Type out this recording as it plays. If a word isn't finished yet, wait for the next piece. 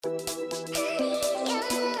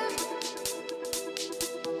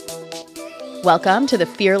Welcome to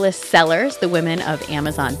the Fearless Sellers, the Women of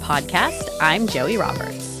Amazon podcast. I'm Joey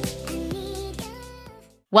Roberts.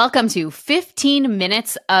 Welcome to 15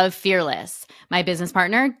 Minutes of Fearless. My business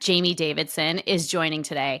partner, Jamie Davidson, is joining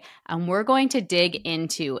today, and we're going to dig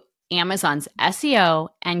into Amazon's SEO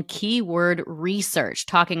and keyword research,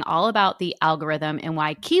 talking all about the algorithm and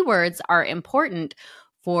why keywords are important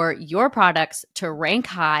for your products to rank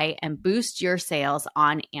high and boost your sales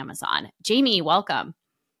on Amazon. Jamie, welcome.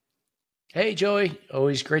 Hey, Joey.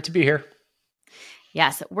 Always great to be here.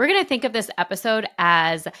 Yes, we're going to think of this episode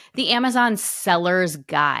as the Amazon Seller's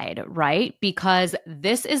Guide, right? Because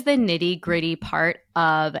this is the nitty-gritty part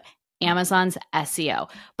of Amazon's SEO.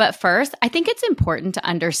 But first, I think it's important to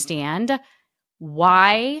understand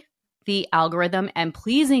why the algorithm and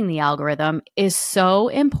pleasing the algorithm is so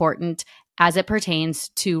important as it pertains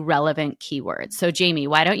to relevant keywords. So, Jamie,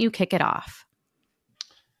 why don't you kick it off?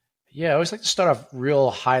 Yeah, I always like to start off real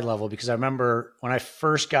high level because I remember when I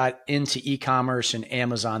first got into e-commerce and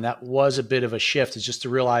Amazon, that was a bit of a shift. Is just to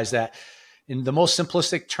realize that in the most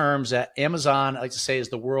simplistic terms that Amazon, I like to say, is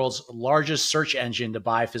the world's largest search engine to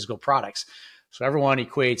buy physical products. So everyone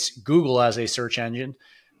equates Google as a search engine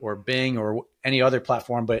or Bing or any other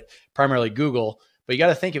platform, but primarily Google. But you got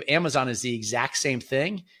to think of Amazon as the exact same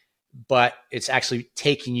thing, but it's actually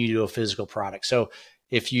taking you to a physical product. So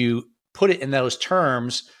if you put it in those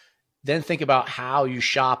terms, then think about how you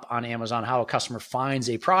shop on Amazon, how a customer finds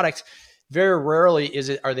a product. Very rarely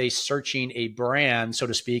are they searching a brand, so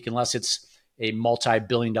to speak, unless it's a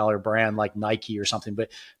multi-billion-dollar brand like Nike or something. But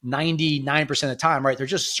 99% of the time, right, they're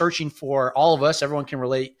just searching for all of us. Everyone can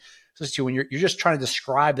relate to when you're just trying to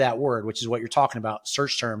describe that word, which is what you're talking about,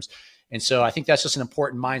 search terms. And so I think that's just an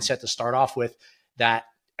important mindset to start off with, that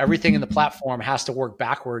everything in the platform has to work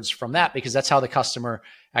backwards from that, because that's how the customer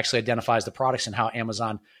actually identifies the products and how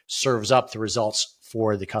Amazon serves up the results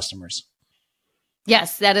for the customers.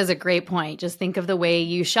 Yes, that is a great point. Just think of the way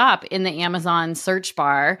you shop in the Amazon search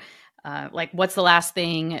bar. Like, what's the last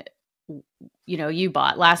thing you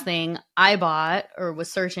bought? Last thing I bought or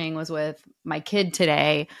was searching was with my kid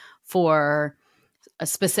today for a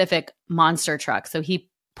specific monster truck. So he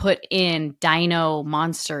put in Dino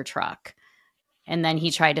monster truck, and then he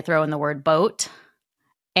tried to throw in the word boat.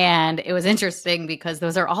 And it was interesting because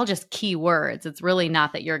those are all just keywords. It's really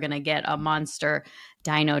not that you're going to get a monster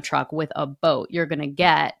dino truck with a boat. You're going to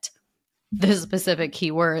get the specific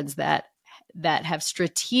keywords that have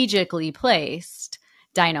strategically placed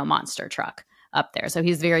dino monster truck up there. So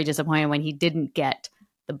he's very disappointed when he didn't get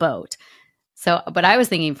the boat. So, but I was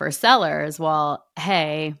thinking for sellers, well,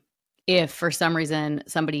 hey, if for some reason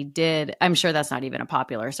somebody did, I'm sure that's not even a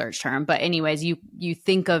popular search term, but anyways, you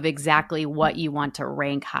think of exactly what you want to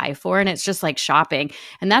rank high for, and it's just like shopping.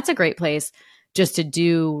 And that's a great place just to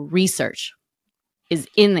do research, is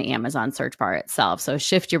in the Amazon search bar itself. So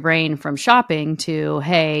shift your brain from shopping to,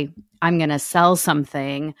 hey, I'm going to sell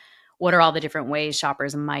something. What are all the different ways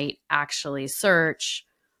shoppers might actually search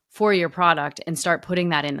for your product, and start putting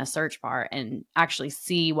that in the search bar and actually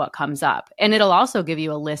see what comes up. And it'll also give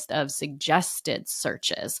you a list of suggested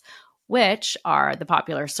searches, which are the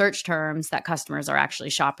popular search terms that customers are actually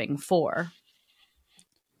shopping for.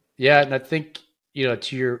 Yeah. And I think,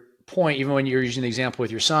 to your point, even when you're using the example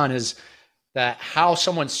with your son, is that how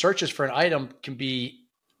someone searches for an item can be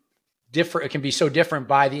different. It can be so different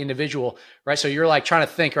by the individual, right? So you're like trying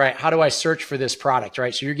to think, right, how do I search for this product,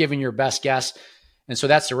 right? So you're giving your best guess. And so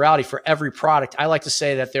that's the reality for every product. I like to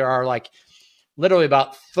say that there are like literally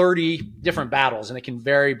about 30 different battles, and it can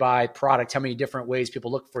vary by product, how many different ways people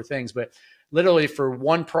look for things. But literally for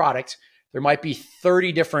one product, there might be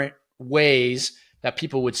 30 different ways that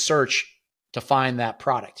people would search to find that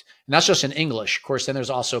product. And that's just in English. Of course, then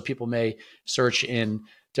there's also people may search in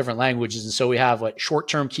different languages. And so we have like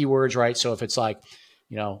short-term keywords, right? So if it's like,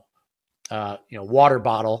 water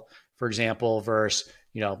bottle, for example, versus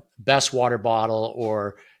best water bottle,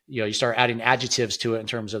 or, you start adding adjectives to it in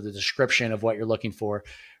terms of the description of what you're looking for,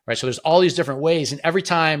 right? So there's all these different ways. And every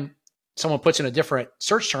time someone puts in a different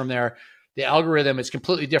search term there, the algorithm is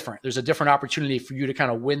completely different. There's a different opportunity for you to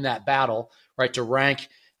kind of win that battle, right? To rank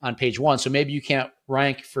on page one. So maybe you can't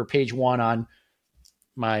rank for page one on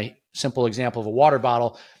my simple example of a water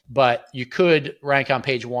bottle, but you could rank on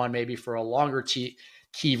page one, maybe for a longer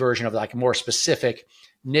key version of like a more specific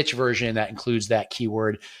niche version that includes that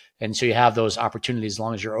keyword. And so you have those opportunities as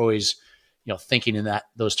long as you're always, thinking in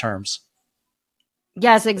those terms.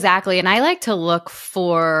 Yes, exactly. And I like to look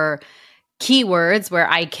for keywords where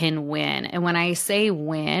I can win. And when I say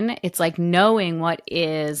win, it's like knowing what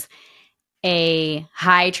is a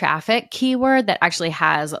high traffic keyword that actually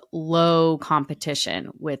has low competition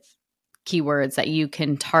with keywords that you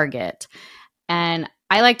can target. And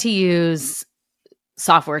I like to use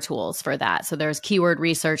software tools for that. So there's keyword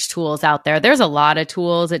research tools out there. There's a lot of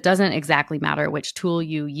tools. It doesn't exactly matter which tool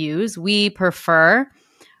you use. We prefer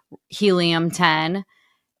Helium 10,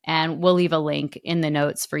 and we'll leave a link in the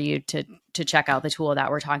notes for you to check out the tool that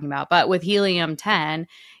we're talking about. But with Helium 10,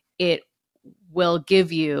 it will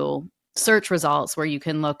give you search results where you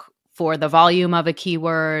can look for the volume of a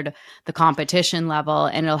keyword, the competition level,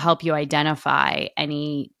 and it'll help you identify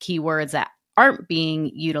any keywords that aren't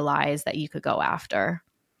being utilized that you could go after.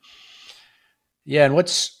 Yeah. And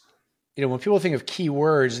when people think of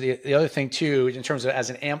keywords, the other thing too, in terms of as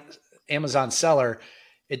an Amazon seller,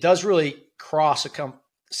 it does really cross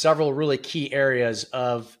several really key areas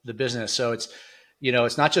of the business. So it's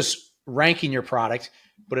not just ranking your product,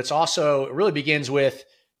 but it really begins with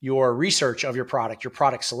your research of your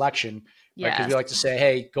product selection, right? Because we like to say,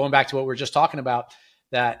 hey, going back to what we were just talking about,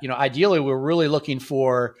 that, ideally we're really looking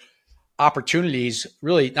for opportunities,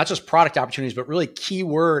 really not just product opportunities, but really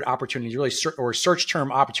keyword opportunities, really search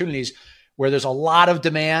term opportunities where there's a lot of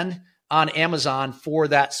demand on Amazon for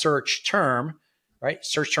that search term, right?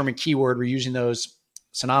 Search term and keyword, we're using those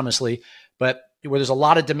synonymously, but where there's a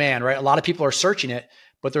lot of demand, right? A lot of people are searching it,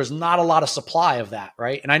 but there's not a lot of supply of that,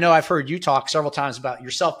 right? And I know I've heard you talk several times about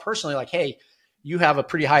yourself personally, like, hey, you have a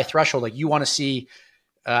pretty high threshold. Like you want to see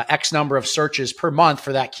X number of searches per month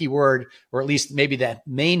for that keyword, or at least maybe that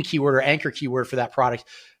main keyword or anchor keyword for that product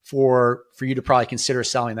for you to probably consider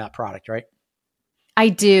selling that product, right? I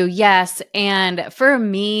do, yes. And for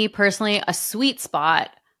me personally, a sweet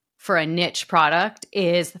spot for a niche product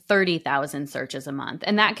is 30,000 searches a month.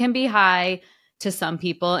 And that can be high to some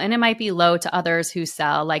people, and it might be low to others who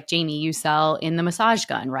sell, like Jamie, you sell in the massage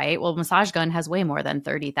gun, right? Well, massage gun has way more than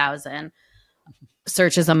 30,000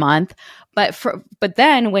 searches a month. But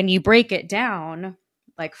then when you break it down,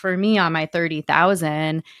 like for me on my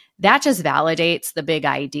 30,000, that just validates the big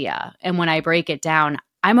idea. And when I break it down,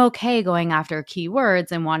 I'm okay going after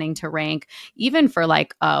keywords and wanting to rank even for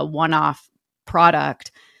like a one-off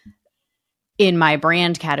product in my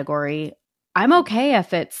brand category. I'm okay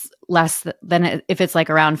if it's less than, if it's like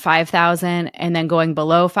around 5,000 and then going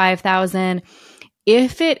below 5,000.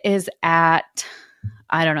 If it is at,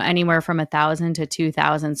 I don't know, anywhere from 1,000 to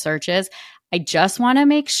 2,000 searches, I just want to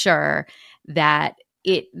make sure that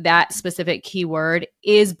that specific keyword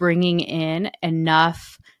is bringing in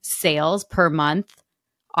enough sales per month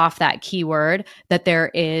off that keyword that there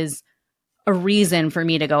is a reason for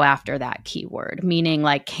me to go after that keyword. Meaning,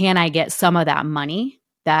 like, can I get some of that money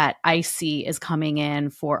that I see is coming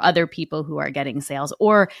in for other people who are getting sales?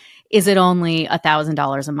 Or is it only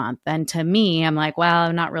 $1,000 a month? And to me, I'm like, well,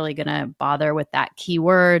 I'm not really going to bother with that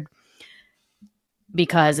keyword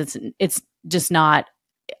because it's just not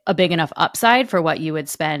a big enough upside for what you would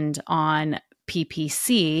spend on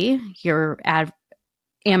PPC, your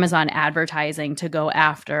Amazon advertising, to go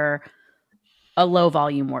after a low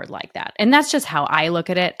volume word like that. And that's just how I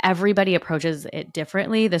look at it. Everybody approaches it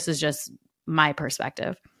differently. This is just my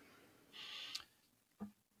perspective.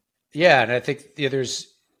 Yeah. And I think you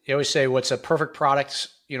always say what's a perfect product,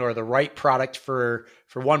 or the right product for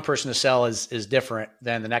one person to sell is different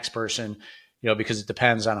than the next person, because it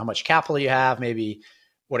depends on how much capital you have, maybe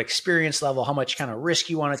what experience level, how much kind of risk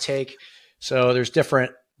you want to take. So there's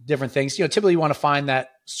different things. Typically you want to find that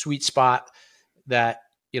sweet spot that,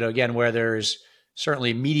 again, where there's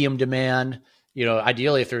certainly medium demand.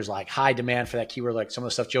 Ideally if there's like high demand for that keyword, like some of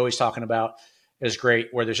the stuff Joey's talking about is great,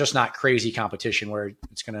 where there's just not crazy competition, where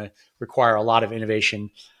it's going to require a lot of innovation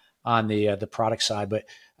on the product side. But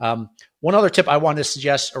one other tip I wanted to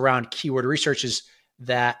suggest around keyword research is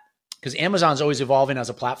that, because Amazon's always evolving as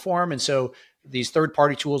a platform. And so these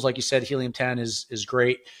third-party tools, like you said, Helium 10 is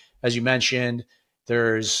great. As you mentioned,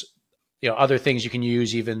 there's other things you can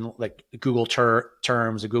use, even like Google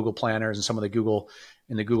terms, the Google planners, and some of the Google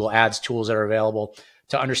Ads tools that are available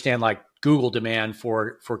to understand like Google demand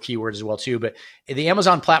for keywords as well too. But the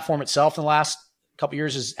Amazon platform itself in the last couple of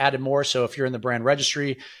years has added more. So if you're in the brand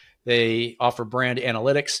registry, they offer brand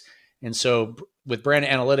analytics. And so with brand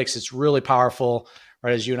analytics, it's really powerful,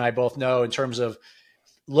 right? As you and I both know, in terms of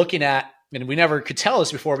looking at, and we never could tell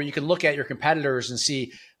this before, but you can look at your competitors and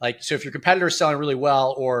see, like, so if your competitor is selling really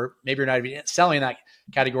well, or maybe you're not even selling in that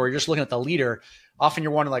category, you're just looking at the leader. Often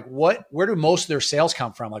you're wondering, like, where do most of their sales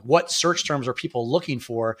come from? Like, what search terms are people looking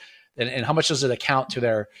for, and how much does it account to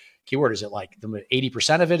their keyword? Is it like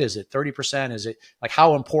 80% of it? Is it 30%? Is it like,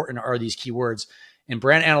 how important are these keywords? And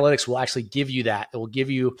brand analytics will actually give you that. It will give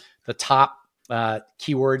you the top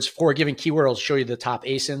keywords for a given keyword. It'll show you the top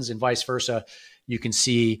ASINs, and vice versa. You can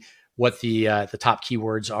see what the top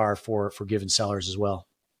keywords are for given sellers as well.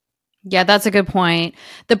 Yeah, that's a good point.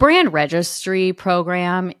 The brand registry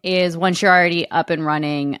program is once you're already up and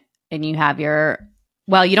running and you have you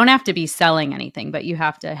don't have to be selling anything, but you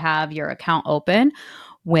have to have your account open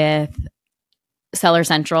with Seller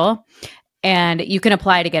Central, and you can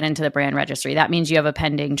apply to get into the brand registry. That means you have a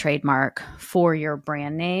pending trademark for your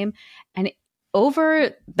brand name. And over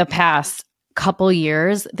the past couple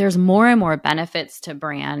years, there's more and more benefits to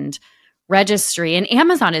brand registry. And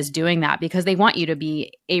Amazon is doing that because they want you to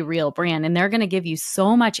be a real brand. And they're going to give you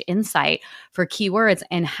so much insight for keywords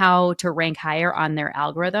and how to rank higher on their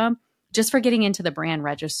algorithm just for getting into the brand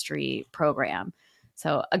registry program.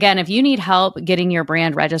 So again, if you need help getting your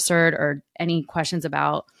brand registered or any questions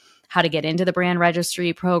about how to get into the brand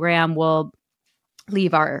registry program, we'll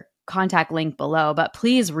leave our contact link below. But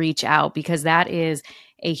please reach out because that is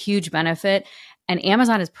a huge benefit. And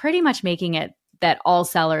Amazon is pretty much making it that all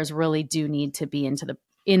sellers really do need to be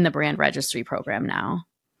in the brand registry program now.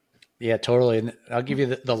 Yeah, totally. And I'll give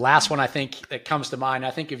you the last one I think that comes to mind. I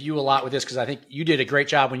think of you a lot with this because I think you did a great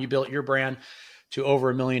job when you built your brand to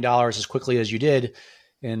over $1 million as quickly as you did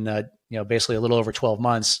in basically a little over 12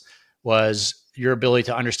 months, was your ability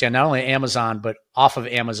to understand not only Amazon but off of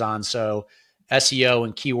Amazon. So SEO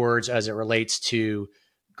and keywords as it relates to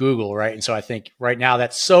Google, right? And so I think right now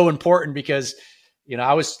that's so important because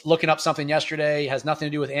I was looking up something yesterday, has nothing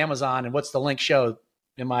to do with Amazon, and what's the link show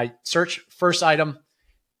in my search? First item,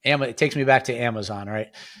 it takes me back to Amazon, right?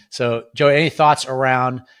 So, Joey, any thoughts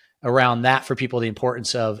around that for people, the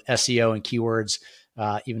importance of SEO and keywords,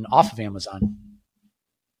 even off of Amazon?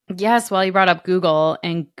 Yes, well, you brought up Google,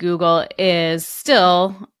 and Google is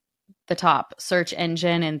still the top search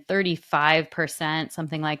engine, and 35%,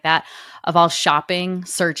 something like that, of all shopping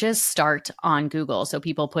searches start on Google. So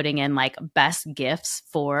people putting in like best gifts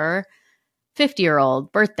for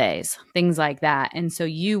 50-year-old birthdays, things like that. And so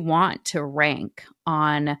you want to rank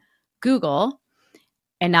on Google.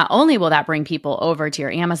 And not only will that bring people over to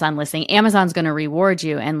your Amazon listing, Amazon's going to reward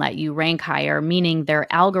you and let you rank higher, meaning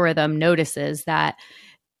their algorithm notices that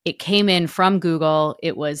it came in from Google,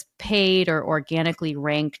 it was paid or organically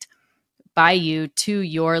ranked by you to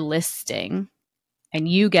your listing, and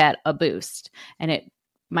you get a boost. And it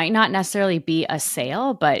might not necessarily be a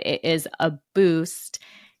sale, but it is a boost,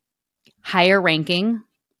 higher ranking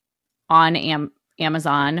on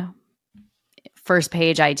Amazon, first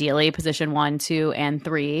page ideally, position 1, 2, and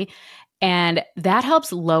 3. And that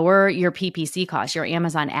helps lower your PPC costs, your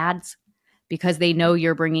Amazon ads, because they know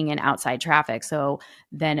you're bringing in outside traffic. So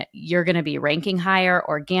then you're going to be ranking higher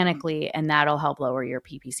organically, and that'll help lower your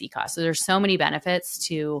PPC costs. So there's so many benefits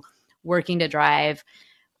to working to drive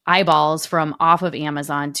eyeballs from off of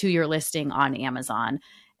Amazon to your listing on Amazon.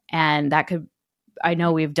 And I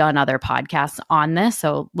know we've done other podcasts on this,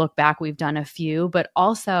 so look back, we've done a few, but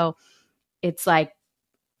also it's like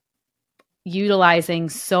utilizing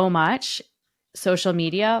so much social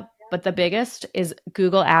media. But the biggest is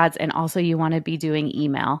Google Ads, and also you want to be doing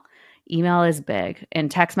email. Email is big, and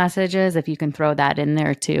text messages, if you can throw that in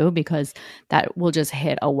there too, because that will just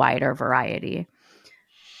hit a wider variety.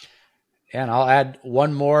 And I'll add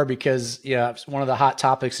one more because one of the hot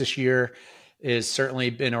topics this year is certainly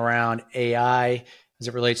been around AI as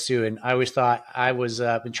it relates to, and I always thought I was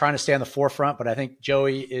been trying to stay on the forefront, but I think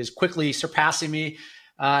Joey is quickly surpassing me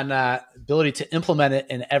on ability to implement it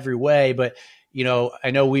in every way. But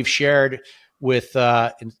I know we've shared with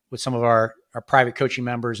some of our private coaching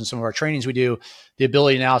members and some of our trainings we do, the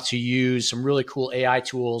ability now to use some really cool AI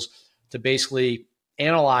tools to basically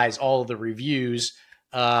analyze all of the reviews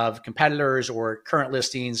of competitors or current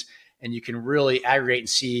listings. And you can really aggregate and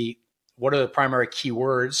see what are the primary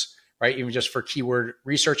keywords, right? Even just for keyword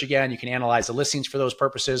research, again, you can analyze the listings for those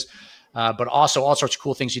purposes, but also all sorts of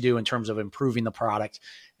cool things you do in terms of improving the product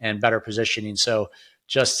and better positioning. So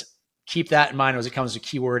just keep that in mind as it comes to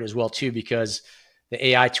keyword as well too, because the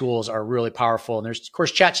AI tools are really powerful. And there's of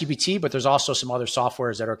course ChatGPT, but there's also some other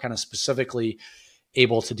softwares that are kind of specifically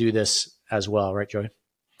able to do this as well. Right, Joey?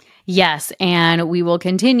 Yes. And we will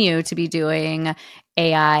continue to be doing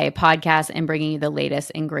AI podcasts and bringing you the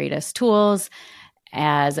latest and greatest tools,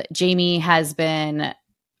 as Jamie has been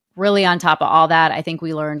really on top of all that. I think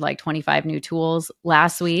we learned like 25 new tools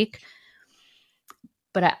last week.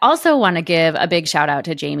 But I also want to give a big shout out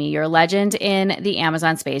to Jamie. You're a legend in the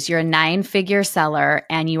Amazon space. You're a 9-figure seller,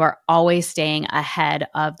 and you are always staying ahead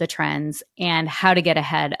of the trends and how to get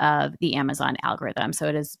ahead of the Amazon algorithm. So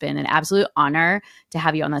it has been an absolute honor to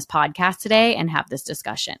have you on this podcast today and have this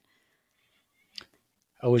discussion.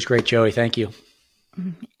 Always great, Joey. Thank you.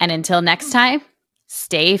 And until next time,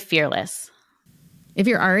 stay fearless. If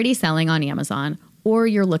you're already selling on Amazon or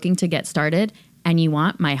you're looking to get started and you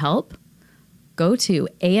want my help, go to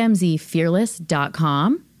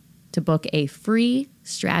amzfearless.com to book a free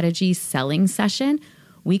strategy selling session.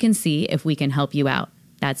 We can see if we can help you out.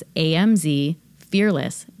 That's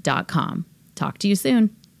amzfearless.com. Talk to you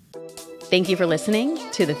soon. Thank you for listening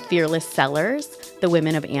to the Fearless Sellers, the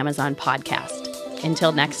Women of Amazon podcast.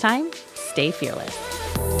 Until next time, stay fearless.